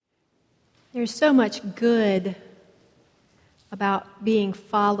There's so much good about being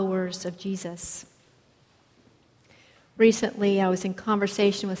followers of Jesus. Recently, I was in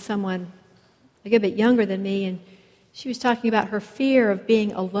conversation with someone a good bit younger than me, and she was talking about her fear of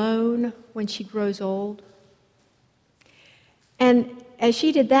being alone when she grows old. And as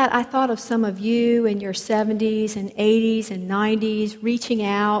she did that, I thought of some of you in your 70s and 80s and 90s reaching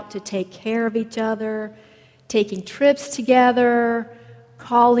out to take care of each other, taking trips together,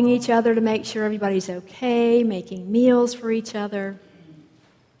 calling each other to make sure everybody's okay, making meals for each other.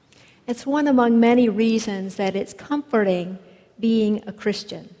 It's one among many reasons that it's comforting being a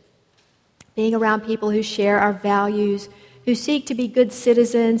Christian, being around people who share our values, who seek to be good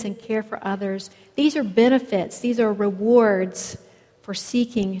citizens and care for others. These are benefits, these are rewards for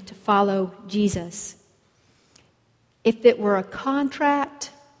seeking to follow Jesus. If it were a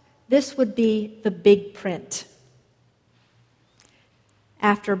contract, this would be the big print.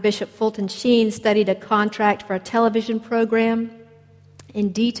 After Bishop Fulton Sheen studied a contract for a television program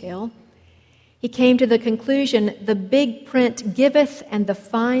in detail, he came to the conclusion, the big print giveth and the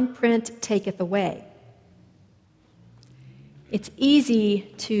fine print taketh away. It's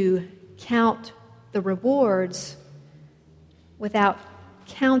easy to count the rewards without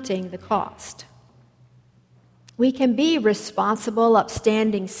counting the cost. We can be responsible,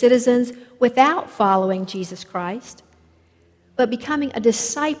 upstanding citizens without following Jesus Christ. But becoming a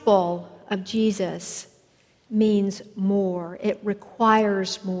disciple of Jesus means more. It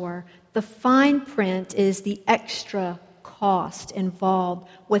requires more. The fine print is the extra cost involved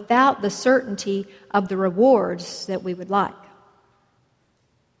without the certainty of the rewards that we would like.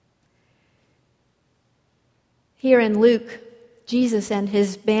 Here in Luke, Jesus and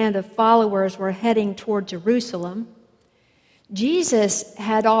his band of followers were heading toward Jerusalem. Jesus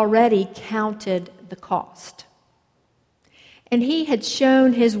had already counted the cost. And he had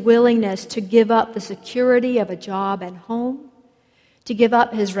shown his willingness to give up the security of a job and home, to give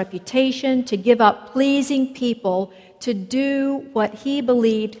up his reputation, to give up pleasing people, to do what he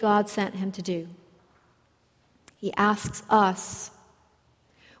believed God sent him to do. He asks us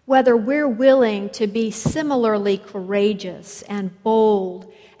whether we're willing to be similarly courageous and bold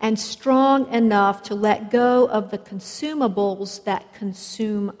and strong enough to let go of the consumables that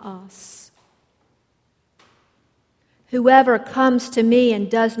consume us. Whoever comes to me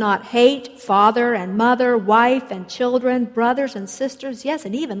and does not hate father and mother, wife and children, brothers and sisters, yes,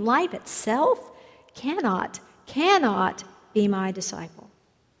 and even life itself, cannot be my disciple.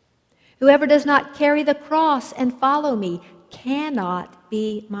 Whoever does not carry the cross and follow me cannot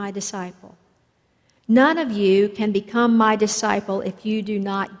be my disciple. None of you can become my disciple if you do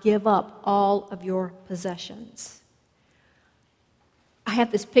not give up all of your possessions. I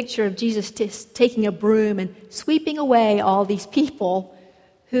have this picture of Jesus taking a broom and sweeping away all these people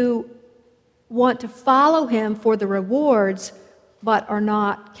who want to follow him for the rewards but are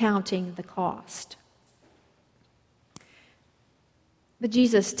not counting the cost. But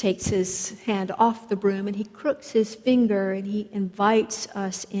Jesus takes his hand off the broom and he crooks his finger and he invites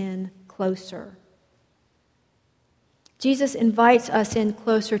us in closer. Jesus invites us in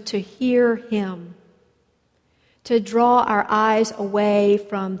closer to hear him, to draw our eyes away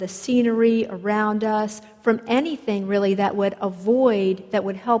from the scenery around us, from anything really that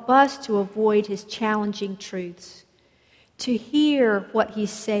would help us to avoid his challenging truths, to hear what he's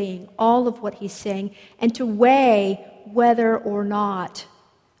saying, all of what he's saying, and to weigh whether or not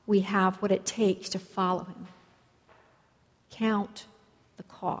we have what it takes to follow him. Count the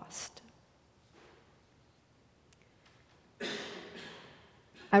cost.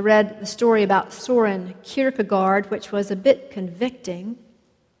 I read the story about Soren Kierkegaard, which was a bit convicting.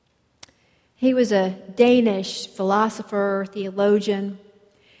 He was a Danish philosopher, theologian,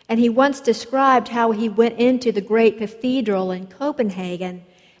 and he once described how he went into the great cathedral in Copenhagen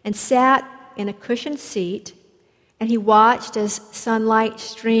and sat in a cushioned seat, and he watched as sunlight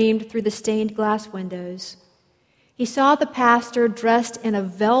streamed through the stained glass windows. He saw the pastor dressed in a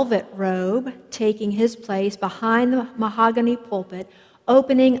velvet robe taking his place behind the mahogany pulpit,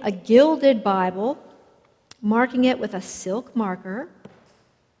 opening a gilded Bible, marking it with a silk marker,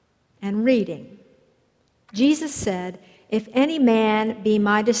 and reading. Jesus said, "If any man be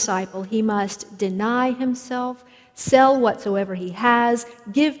my disciple, he must deny himself, sell whatsoever he has,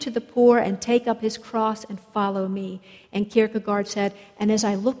 give to the poor, and take up his cross and follow me." And Kierkegaard said, "And as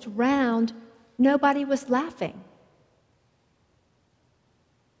I looked around, nobody was laughing."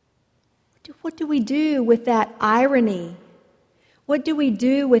 What do we do with that irony? What do we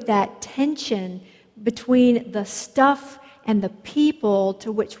do with that tension between the stuff and the people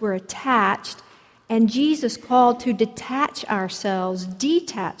to which we're attached And Jesus called to detach ourselves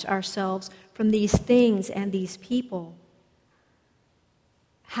from these things and these people.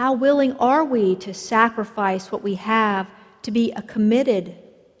 How willing are we to sacrifice what we have to be a committed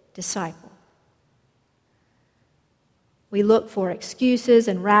disciple? We look for excuses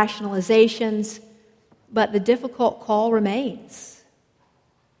and rationalizations, but the difficult call remains.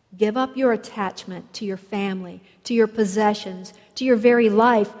 Give up your attachment to your family, to your possessions, to your very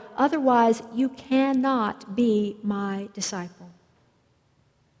life. Otherwise, you cannot be my disciple.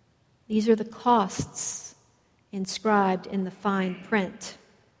 These are the costs inscribed in the fine print.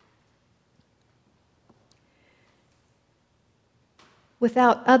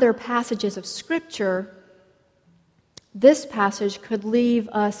 Without other passages of Scripture, this passage could leave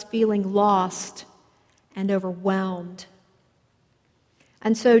us feeling lost and overwhelmed.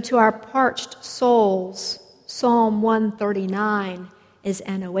 And so to our parched souls, Psalm 139 is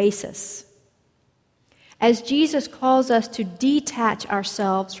an oasis. As Jesus calls us to detach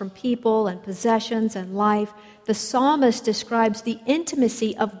ourselves from people and possessions and life, the psalmist describes the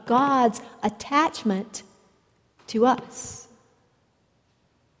intimacy of God's attachment to us.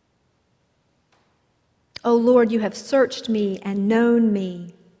 O Lord, you have searched me and known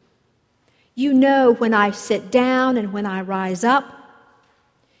me. You know when I sit down and when I rise up.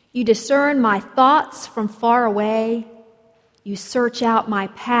 You discern my thoughts from far away. You search out my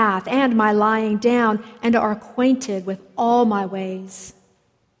path and my lying down and are acquainted with all my ways.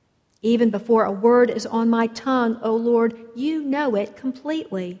 Even before a word is on my tongue, O Lord, you know it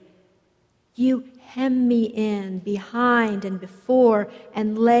completely. You hem me in behind and before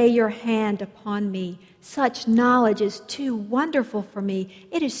and lay your hand upon me. Such knowledge is too wonderful for me.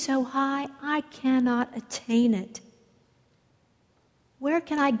 It is so high, I cannot attain it. Where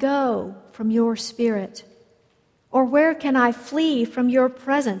can I go from your Spirit? Or where can I flee from your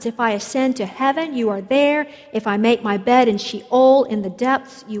presence? If I ascend to heaven, you are there. If I make my bed in Sheol, in the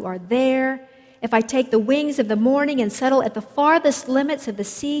depths, you are there. If I take the wings of the morning and settle at the farthest limits of the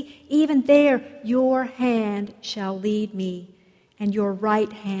sea, even there your hand shall lead me, and your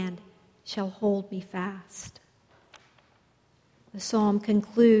right hand shall hold me fast. The psalm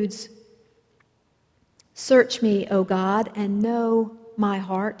concludes, "Search me, O God, and know my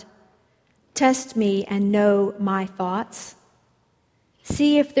heart. Test me and know my thoughts.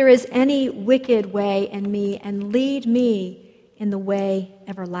 See if there is any wicked way in me, and lead me in the way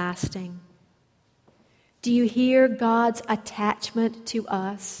everlasting." Do you hear God's attachment to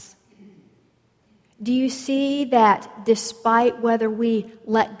us? Do you see that despite whether we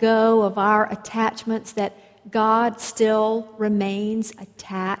let go of our attachments, that God still remains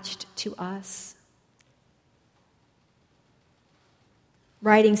attached to us?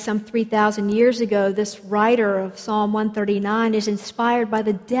 Writing some 3,000 years ago, this writer of Psalm 139 is inspired by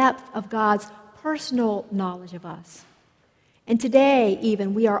the depth of God's personal knowledge of us. And today,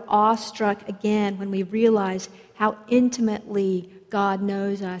 even, we are awestruck again when we realize how intimately God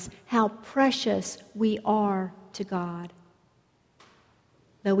knows us, how precious we are to God.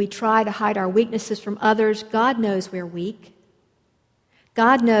 Though we try to hide our weaknesses from others, God knows we're weak.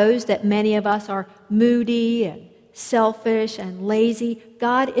 God knows that many of us are moody and selfish and lazy.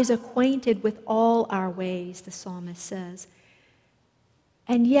 God is acquainted with all our ways, the psalmist says.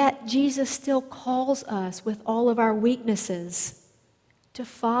 And yet, Jesus still calls us with all of our weaknesses to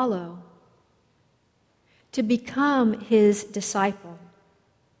follow, to become his disciple.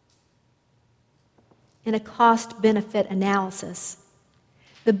 In a cost-benefit analysis,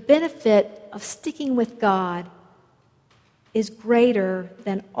 the benefit of sticking with God is greater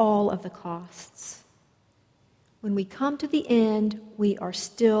than all of the costs. When we come to the end, we are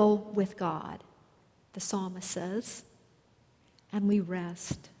still with God, the psalmist says, and we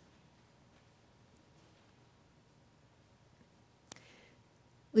rest.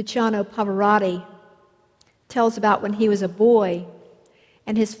 Luciano Pavarotti tells about when he was a boy,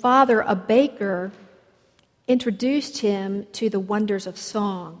 and his father, a baker, introduced him to the wonders of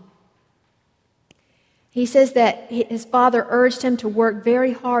song. He says that his father urged him to work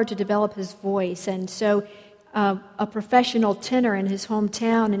very hard to develop his voice, and so a professional tenor in his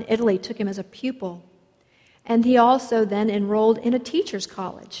hometown in Italy took him as a pupil. And he also then enrolled in a teacher's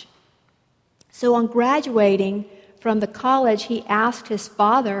college. So on graduating from the college, he asked his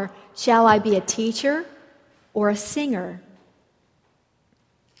father, "Shall I be a teacher or a singer?"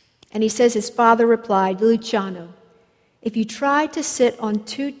 And he says his father replied, "Luciano, if you try to sit on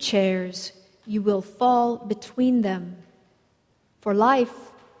two chairs, you will fall between them. For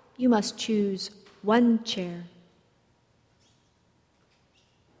life, you must choose one chair."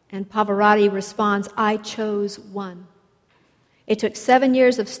 And Pavarotti responds, "I chose one. It took 7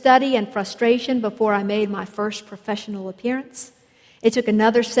 years of study and frustration before I made my first professional appearance. It took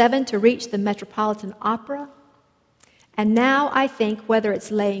another 7 to reach the Metropolitan Opera. And now I think whether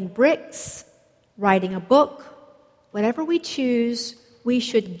it's laying bricks, writing a book, whatever we choose, we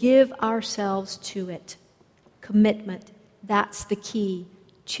should give ourselves to it. Commitment, that's the key.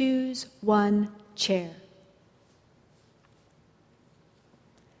 Choose one chair.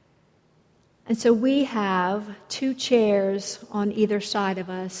 And so we have 2 chairs on either side of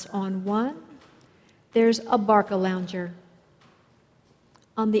us. On one, there's a Barcalounger.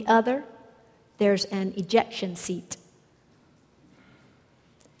 On the other, there's an ejection seat.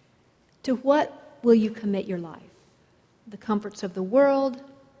 To what will you commit your life? The comforts of the world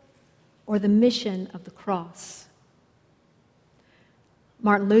or the mission of the cross?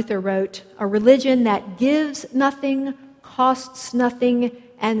 Martin Luther wrote, "A religion that gives nothing, costs nothing,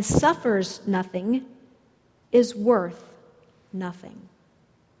 and suffers nothing is worth nothing."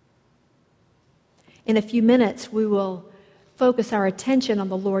 In a few minutes, we will focus our attention on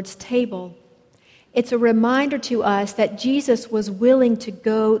the Lord's table. It's a reminder to us that Jesus was willing to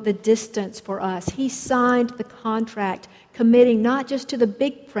go the distance for us. He signed the contract, committing not just to the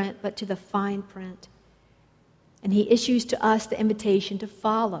big print, but to the fine print. And he issues to us the invitation to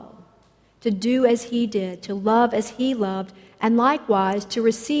follow, to do as he did, to love as he loved, and likewise to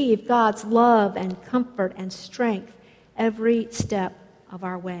receive God's love and comfort and strength every step of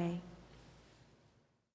our way.